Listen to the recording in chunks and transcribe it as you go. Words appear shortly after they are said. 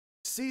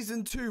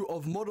Season 2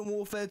 of Modern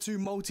Warfare 2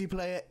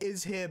 multiplayer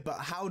is here, but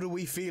how do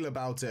we feel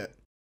about it?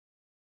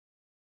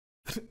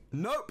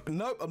 Nope, I'm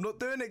not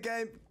doing it,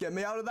 game. Get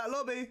me out of that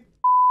lobby.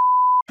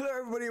 Hello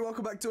everybody,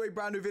 welcome back to a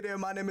brand new video.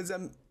 My name is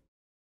I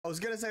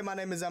was gonna say my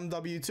name is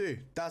MW2.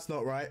 That's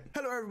not right.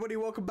 Hello everybody,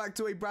 welcome back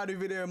to a brand new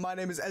video. My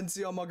name is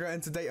NCR Mugger,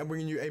 and today I'm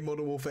bringing you a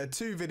Modern Warfare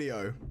 2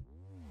 video.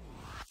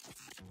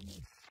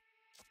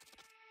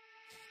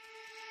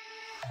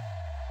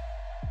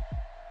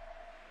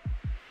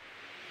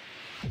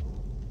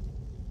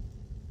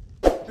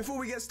 Before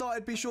we get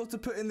started, be sure to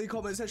put in the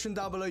comment section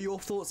down below your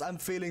thoughts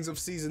and feelings of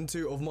Season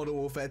 2 of Modern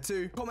Warfare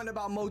 2. Comment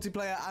about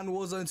multiplayer and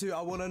Warzone 2.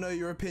 I want to know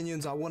your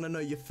opinions. I want to know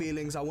your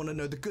feelings. I want to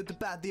know the good, the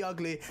bad, the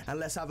ugly, and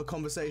let's have a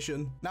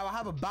conversation. Now, I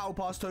have a Battle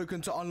Pass token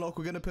to unlock.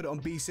 We're going to put it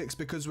on B6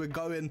 because we're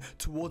going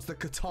towards the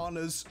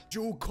Katanas.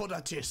 Jewel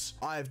Kodatis.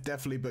 I've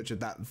definitely butchered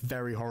that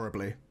very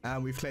horribly.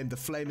 And we've claimed the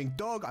Flaming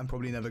Dog. I'm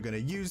probably never going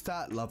to use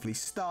that. Lovely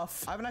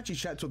stuff. I haven't actually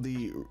checked what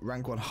the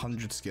rank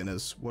 100 skin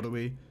is. What are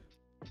we?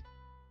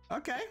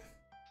 Okay.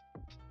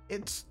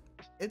 It's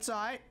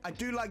alright. I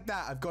do like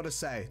that, I've got to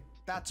say.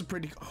 That's a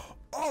pretty...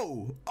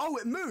 Oh,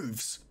 it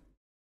moves.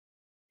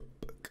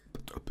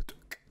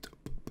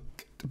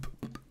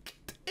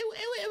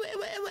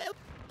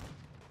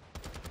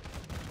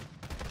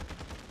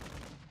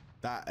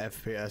 That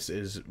FPS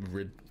is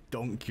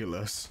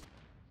redonkulous.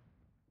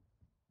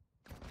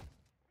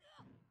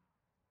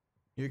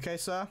 You okay,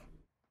 sir?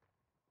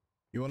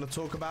 You want to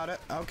talk about it?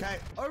 Okay.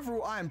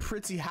 Overall, I am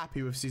pretty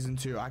happy with Season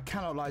 2. I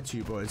cannot lie to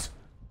you, boys.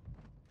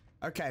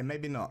 Okay,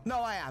 maybe not.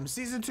 No, I am.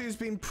 Season 2's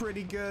been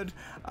pretty good,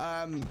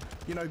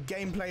 you know,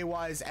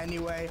 gameplay-wise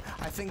anyway.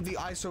 I think the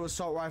ISO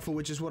assault rifle,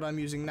 which is what I'm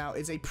using now,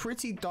 is a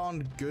pretty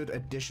darn good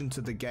addition to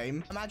the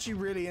game. I'm actually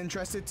really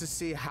interested to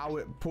see how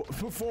it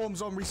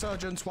performs on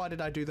Resurgence. Why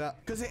did I do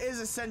that? Because it is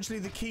essentially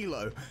the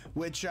Kilo,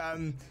 which,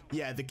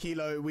 yeah, the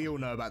Kilo, we all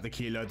know about the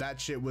Kilo. That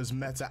shit was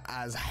meta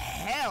as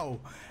hell,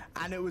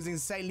 and it was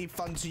insanely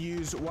fun to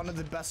use. One of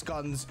the best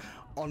guns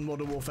on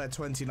Modern Warfare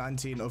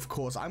 2019, of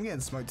course. I'm getting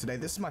smoked today.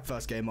 This is my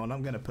first game on.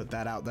 I'm going to put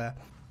that out there.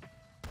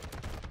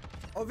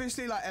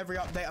 Obviously, like every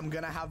update, I'm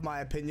going to have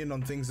my opinion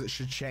on things that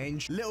should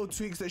change. Little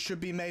tweaks that should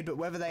be made, but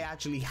whether they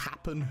actually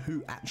happen,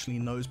 who actually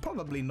knows?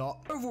 Probably not.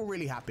 Overall,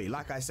 really happy.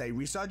 Like I say,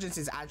 Resurgence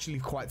is actually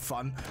quite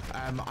fun.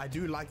 I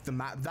do like the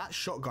map. That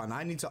shotgun,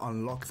 I need to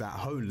unlock that.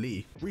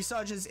 Holy.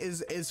 Resurgence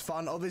is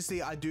fun.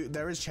 Obviously,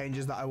 there is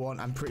changes that I want.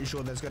 I'm pretty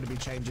sure there's going to be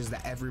changes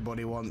that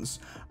everybody wants.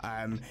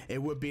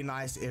 It would be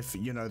nice if,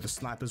 you know, the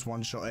snipers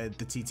one-shotted,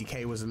 the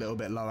TTK was a little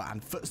bit lower,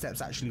 and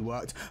footsteps actually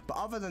worked. But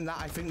other than that,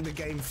 I think the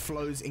game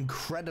flows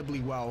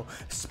incredibly well,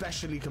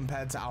 especially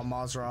compared to Al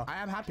Mazrah. I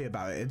am happy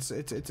about it.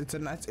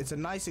 It's a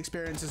nice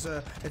experience. It's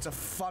a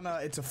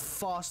funner, it's a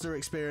faster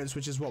experience,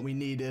 which is what we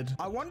needed.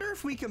 I wonder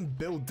if we can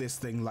build this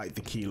thing like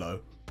the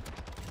Kilo.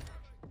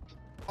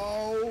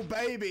 Oh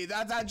baby,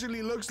 that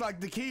actually looks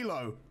like the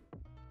Kilo.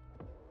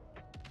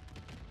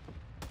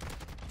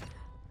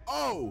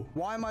 Oh,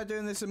 why am I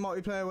doing this in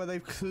multiplayer where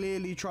they've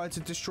clearly tried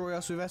to destroy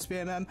us with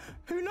SBMM?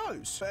 Who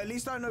knows? But at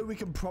least I know we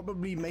can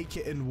probably make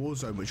it in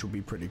Warzone, which will be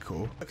pretty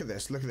cool. Look at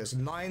this. Look at this.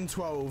 9,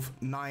 12,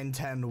 9,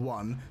 10,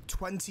 1,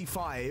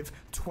 25,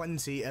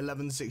 20,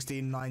 11,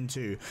 16, 9,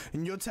 2.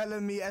 And you're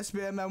telling me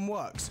SBMM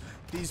works?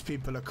 These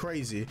people are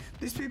crazy.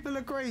 These people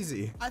are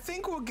crazy. I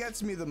think what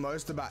gets me the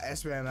most about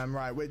SBMM,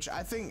 right, which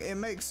I think it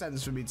makes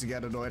sense for me to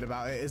get annoyed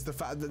about it, is the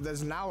fact that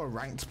there's now a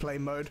ranked play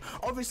mode.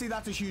 Obviously,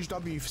 that's a huge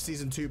W for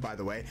Season 2, by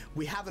the way.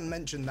 We haven't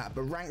mentioned that,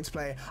 but ranked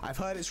play, I've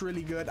heard it's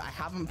really good. I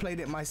haven't played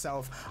it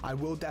myself. I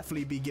will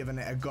definitely be giving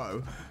it a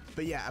go.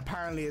 But yeah,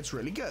 apparently it's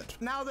really good.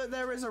 Now that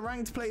there is a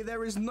ranked play,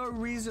 there is no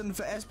reason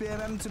for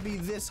SBMM to be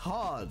this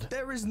hard.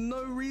 There is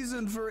no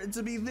reason for it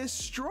to be this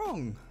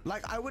strong.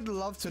 Like, I would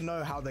love to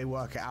know how they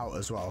work it out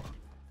as well.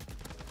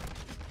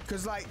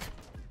 Because like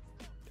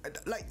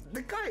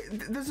the guy,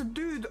 there's a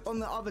dude on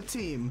the other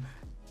team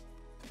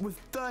with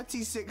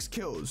 36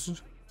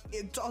 kills.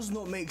 It does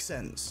not make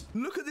sense.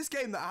 Look at this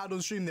game that I had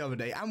on stream the other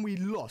day, and we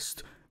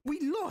lost. We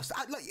lost.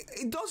 Like,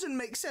 it doesn't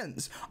make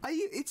sense.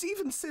 It's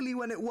even silly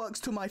when it works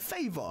to my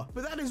favor.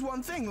 But that is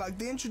one thing. Like,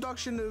 the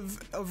introduction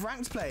of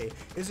ranked play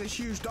is a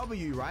huge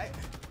W, right?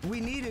 We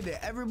needed it.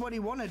 Everybody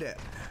wanted it.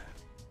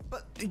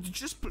 But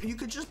you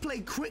could just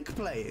play quick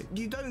play.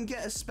 You don't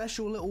get a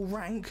special little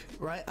rank,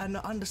 right? And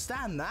I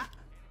understand that.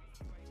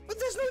 But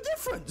there's no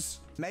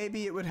difference.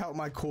 Maybe it would help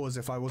my cause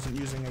if I wasn't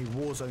using a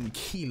Warzone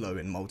Kilo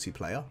in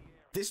multiplayer.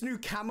 This new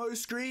camo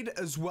screen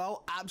as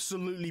well,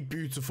 absolutely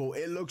beautiful.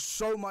 It looks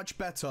so much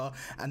better,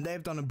 and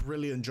they've done a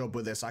brilliant job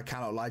with this. I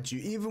cannot lie to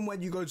you. Even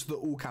when you go to the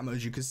all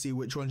camos, you can see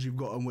which ones you've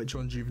got and which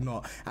ones you've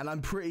not. And I'm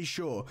pretty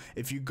sure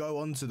if you go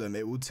onto them,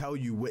 it will tell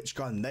you which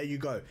gun. There you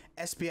go.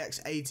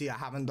 SPX 80, I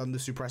haven't done the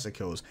suppressor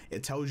kills.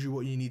 It tells you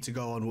what you need to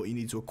go on, what you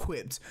need to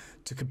equip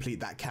to complete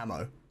that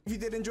camo. If you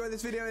did enjoy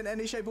this video in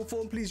any shape or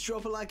form, please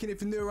drop a like, and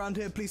if you're new around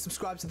here, please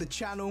subscribe to the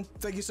channel.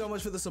 Thank you so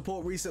much for the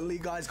support recently,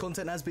 guys.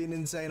 Content has been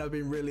insane. I've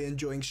been really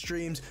enjoying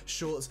streams,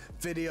 shorts,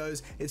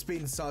 videos. It's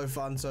been so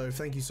fun, so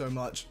thank you so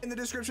much. In the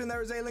description,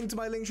 there is a link to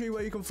my link tree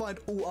where you can find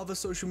all other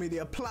social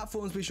media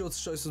platforms. Be sure to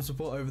show some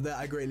support over there.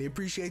 I greatly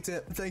appreciate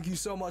it. Thank you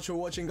so much for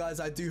watching, guys.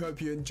 I do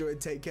hope you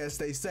enjoyed. Take care,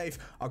 stay safe.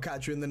 I'll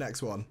catch you in the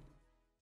next one.